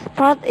fourth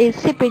part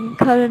is shipping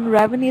current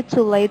revenue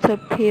to later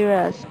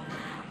periods,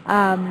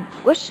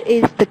 which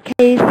is the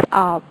case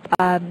of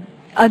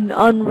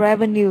unearned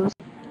revenues.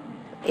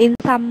 In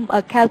some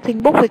accounting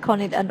book we call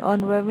it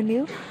unearned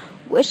revenue,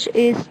 which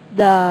is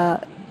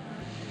the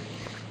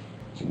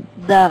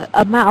the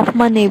amount of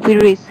money we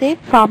receive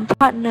from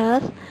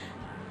partners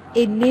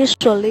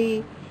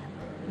initially,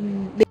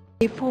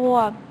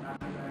 before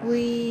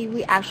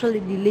we actually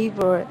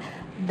deliver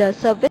the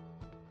service.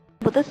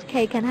 But this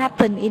case can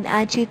happen in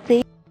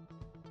IGT.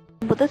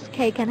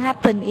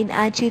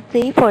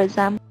 For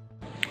example,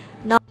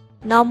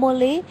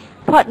 normally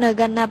partner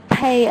gonna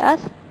pay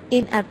us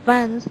in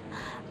advance,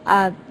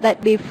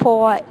 that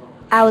before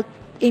our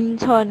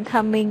intern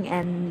coming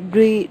and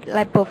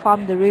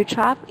perform the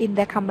retrap in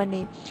the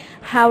company.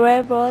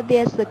 However,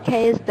 there's a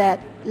case that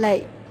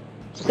like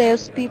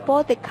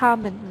salespeople, they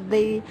come and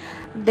they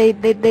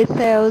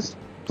sell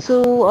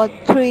 2 or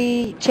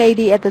 3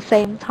 JD at the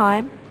same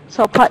time.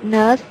 So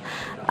partners,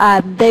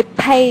 they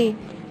pay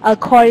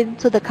according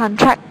to the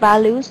contract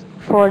values,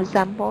 for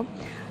example.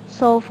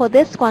 So for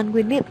this one,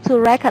 we need to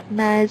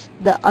recognize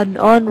the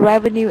unearned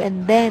revenue,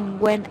 and then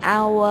when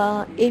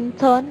our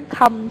intern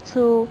come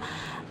to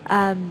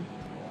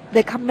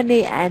the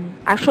company and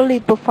actually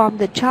perform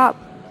the job,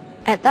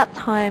 at that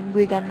time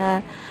we're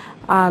gonna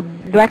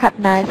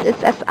recognize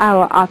it as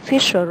our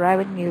official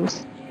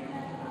revenues.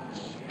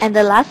 And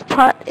the last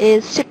part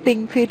is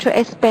shifting future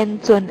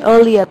expense to an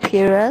earlier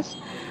period.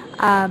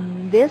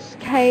 This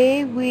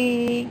case,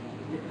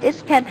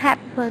 it can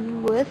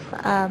happen with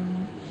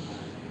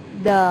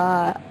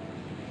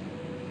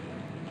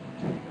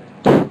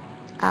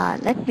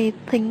let me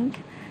think.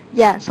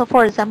 Yeah, so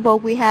for example,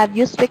 we have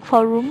use speak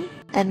forum,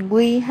 and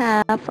we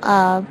have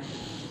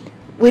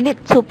we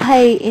need to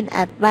pay in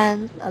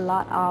advance a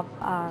lot of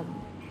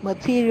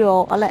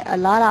material, or like a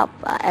lot of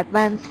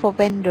advance for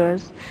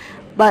vendors,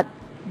 but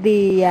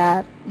the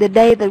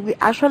day that we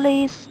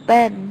actually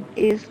spend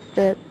is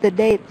the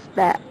dates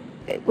that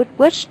with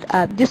which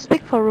this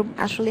speak forum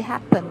actually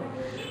happened.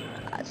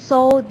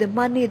 So the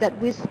money that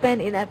we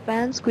spend in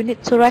advance, we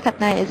need to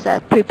recognize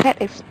as prepaid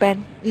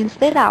expense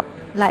instead of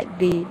like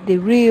the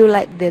real,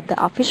 like the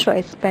official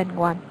expense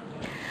one.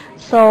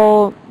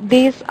 So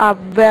these are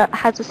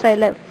how to say,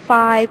 like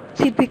 5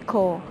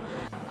 typical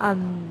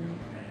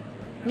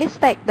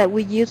mistakes that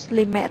we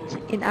usually make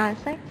in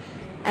AIESEC,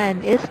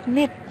 and it's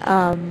need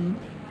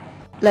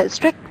like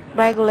strict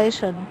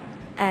regulation,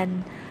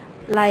 and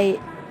like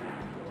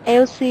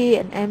LC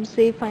and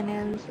MC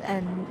finance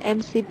and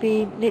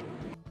MCP need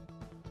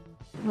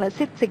like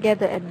sit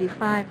together and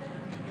define.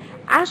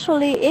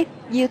 Actually, if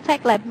you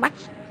take like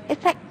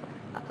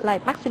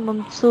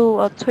maximum 2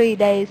 or 3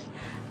 days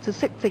to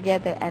sit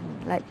together and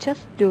like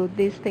just do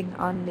this thing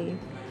only,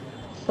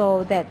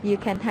 so that you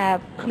can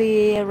have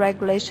clear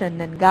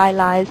regulation and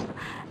guidelines,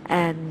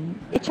 and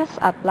it just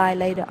apply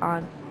later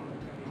on.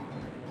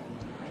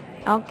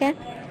 Okay,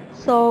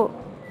 so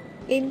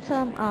in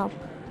terms of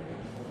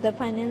the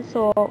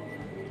financial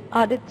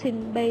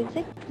auditing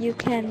basic, you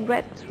can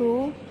read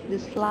through the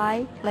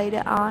slide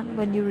later on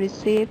when you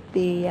receive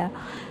the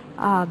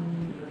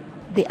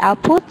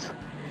output.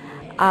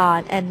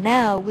 And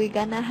now we're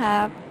gonna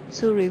have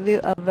to review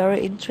a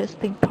very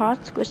interesting part,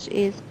 which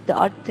is the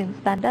auditing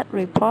standard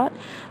report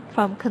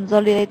from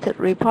consolidated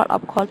report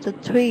of quarter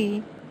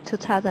 3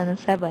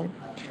 2007.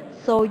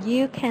 So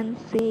you can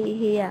see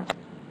here,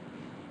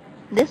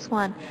 this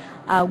one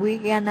we're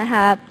gonna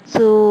have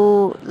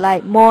to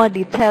like more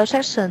detailed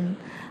section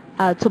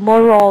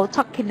tomorrow,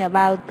 talking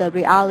about the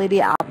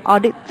reality of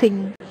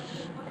auditing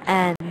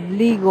and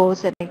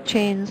legals and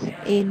exchange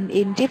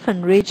in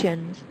different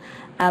regions.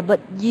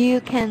 But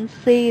you can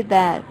see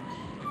that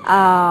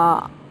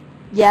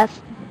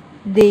yes,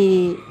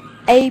 the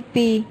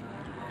AP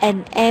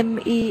and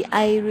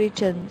MEA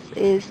regions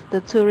is the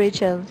 2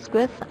 regions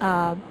with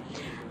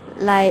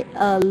like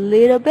a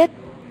little bit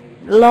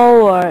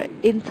lower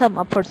in terms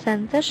of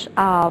percentage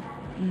of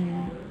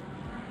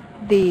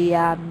the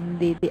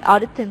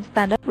auditing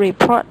standard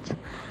report,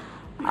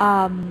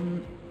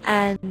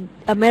 and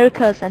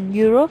Americas and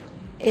Europe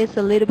is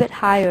a little bit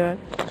higher.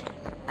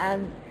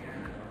 And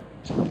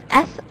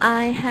as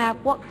I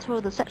have walked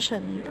through the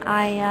section,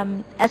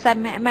 as I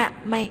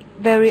my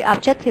very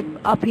objective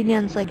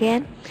opinions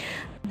again,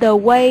 the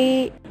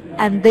way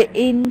and the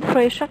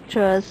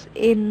infrastructures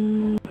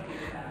in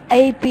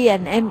AP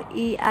and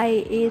MEA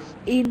is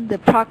in the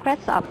progress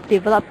of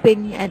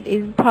developing and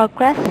in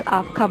progress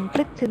of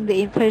completing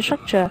the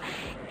infrastructure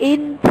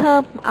in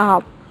terms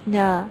of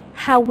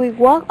how we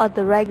work on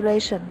the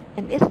regulation.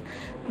 And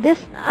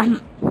this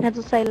I have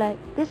to say, like,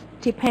 this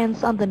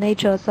depends on the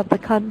natures of the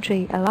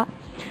country a lot.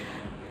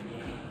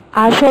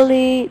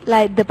 Actually,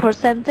 like, the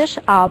percentage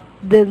of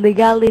the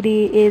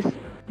legality is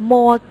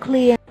more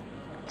clear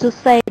to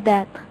say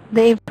that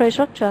the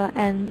infrastructure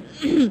and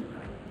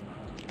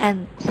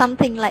and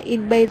something like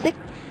in basic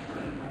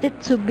need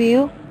to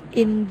build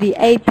in the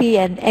AP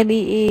and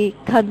MEE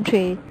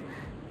country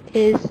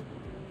is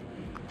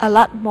a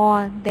lot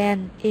more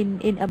than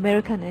in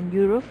American and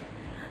Europe.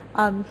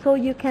 So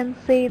you can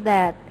see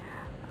that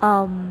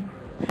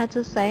how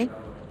to say,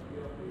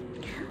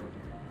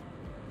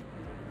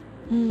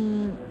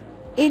 in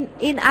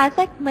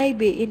AIESEC,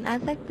 maybe in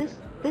AIESEC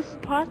this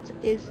part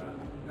is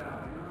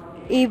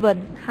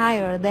even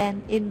higher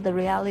than in the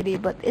reality,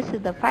 but this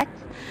is the fact.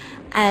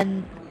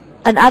 And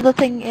Another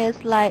thing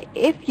is like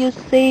if you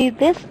see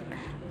this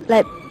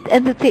like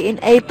entity in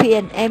AP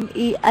and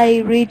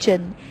MEA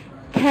region,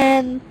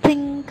 can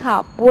think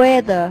of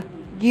whether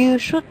you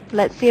should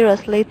like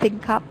seriously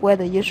think of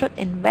whether you should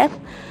invest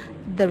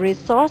the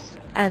resource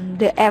and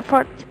the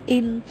effort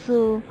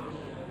into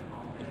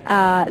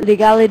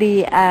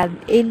legality and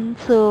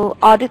into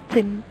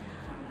auditing,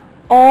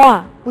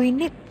 or we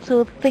need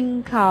to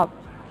think of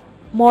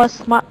more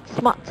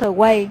smarter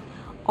way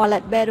or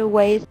like better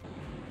ways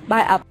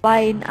by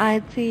applying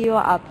IT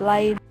or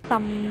applying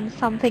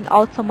something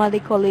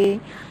automatically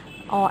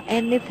or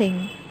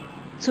anything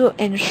to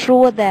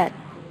ensure that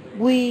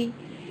we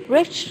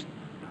reach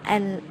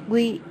and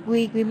we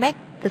make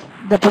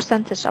the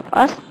percentage of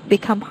us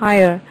become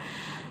higher,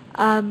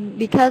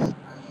 because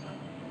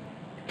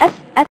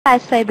as I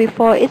said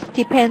before, it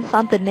depends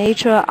on the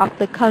nature of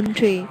the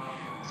country.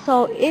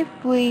 So if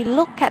we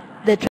look at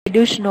the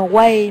traditional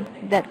way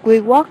that we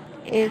work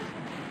is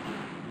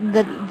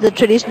the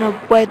traditional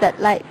way that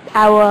like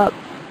our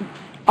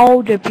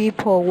older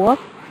people work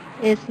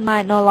is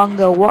might no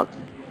longer work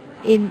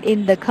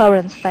in the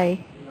current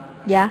state.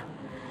 Yeah.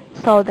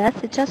 So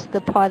that's just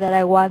the point that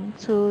I want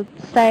to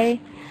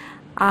say.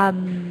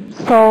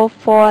 So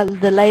for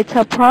the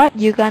later part,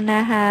 you're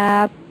gonna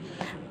have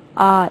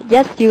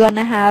yes, you're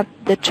gonna have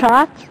the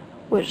chart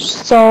which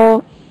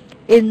show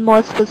in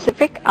more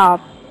specific of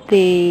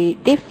the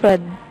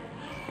different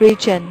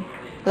region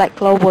like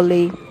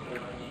globally.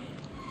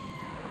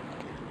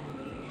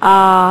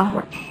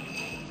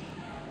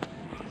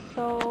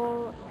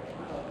 So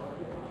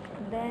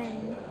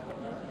then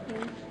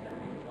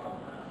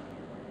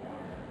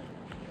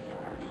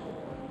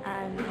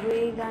and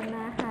we're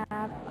gonna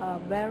have a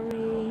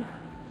very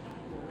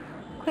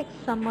quick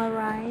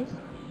summarize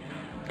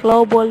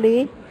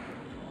globally.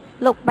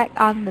 Look back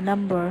on the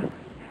number.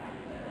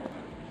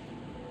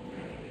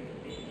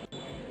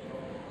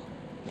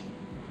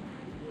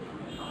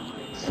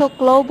 So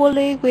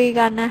globally, we're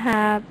gonna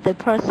have the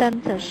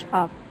percentage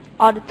of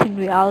auditing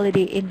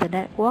reality in the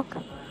network.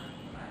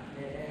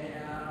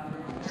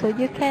 So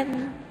you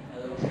can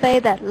say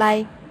that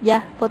like,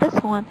 yeah, for this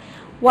one,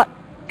 what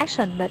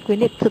action that we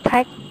need to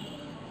take.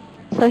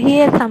 So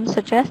here are some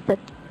suggested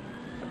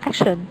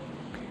action.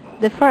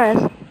 The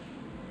first,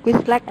 we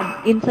select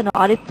an internal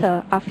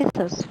auditor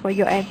officers for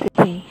your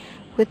entity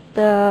with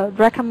the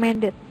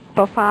recommended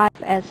profile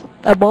as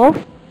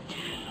above.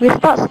 We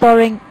start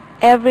storing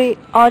every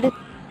audit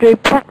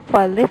report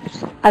for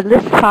at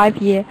least 5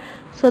 years.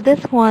 So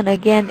this one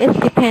again, it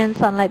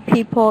depends on like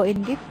people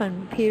in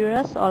different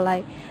periods or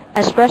like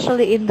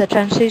especially in the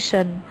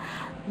transition.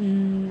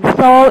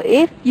 So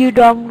if you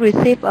don't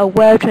receive a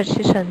well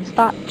transition,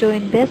 start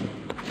doing this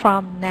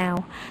from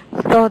now,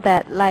 so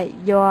that like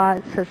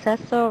your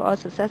successor or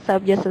successor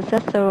of your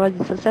successor or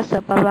your successor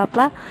blah blah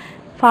blah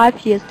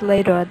 5 years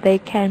later they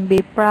can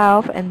be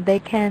proud and they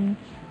can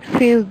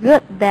feel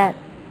good that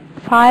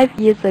 5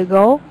 years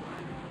ago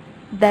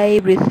they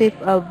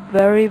received a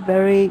very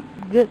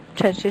good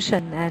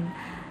transition and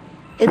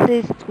it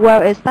is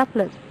well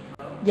established.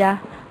 Yeah,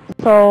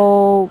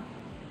 so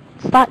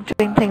start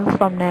doing things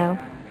from now.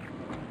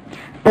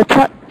 The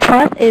third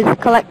part is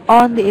collect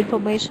all the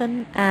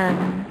information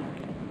and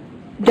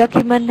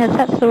document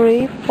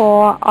necessary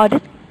for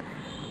audit.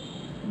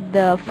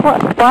 The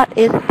fourth part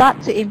is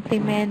start to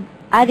implement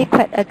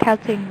adequate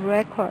accounting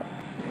record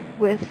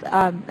with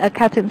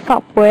accounting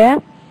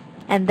software,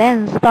 and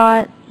then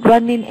start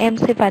running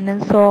MC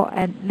financial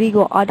and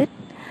legal audit,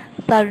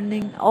 start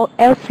running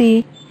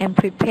LC, and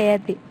prepare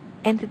the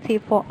entity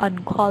for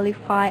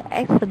unqualified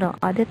external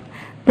audit.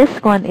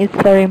 This one is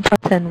very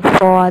important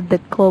for the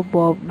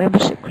global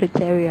membership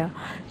criteria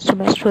to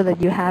make sure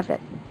that you have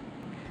it.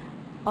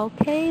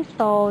 Okay,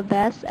 so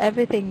that's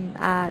everything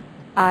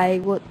I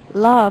would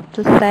love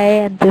to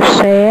say and to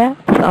share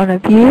with all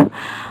of you.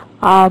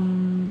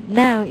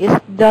 Now is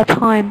the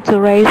time to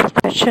raise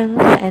questions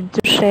and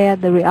to share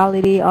the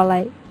reality or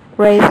like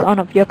raise all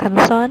of your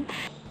concern.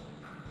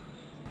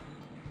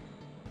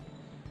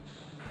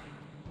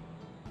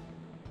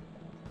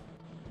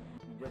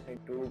 You just need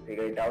to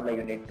figure it out, like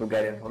you need to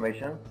get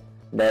information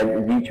that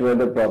which were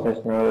the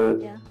professional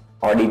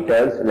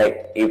auditors,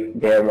 like if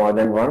there are more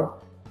than one,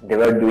 they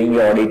were doing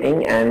your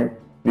auditing, and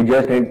you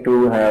just need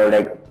to have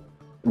like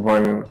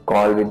one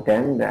call with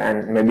them,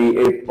 and maybe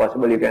if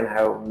possible you can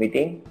have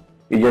meeting.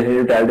 You just need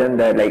to tell them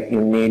that like you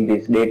need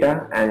this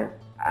data, and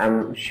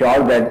I'm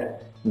sure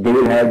that they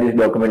will have this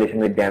documentation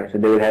with them, so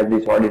they will have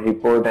this audit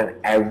report and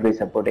every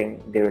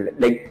supporting. They will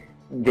like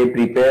they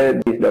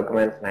prepare these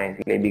documents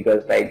nicely,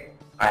 because like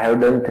I have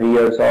done 3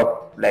 years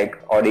of like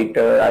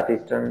auditor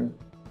assistant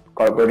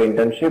corporate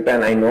internship,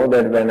 and I know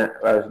that when I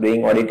was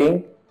doing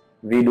auditing,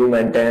 we do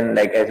maintain,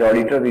 like as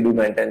auditor we do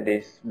maintain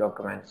these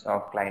documents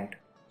of client,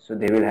 so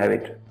they will have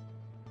it.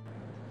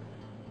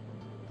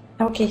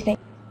 Okay, thank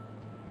you.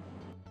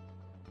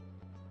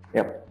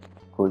 Yep,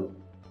 cool.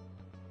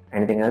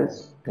 Anything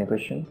else? Any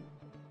question?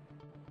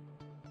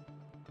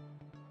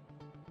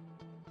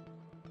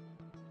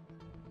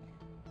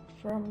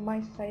 From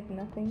my side,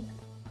 nothing.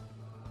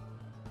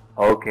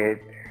 Okay,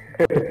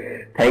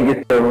 Thank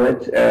you so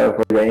much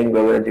for joining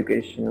Global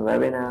Education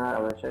webinar,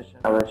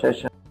 our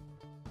session.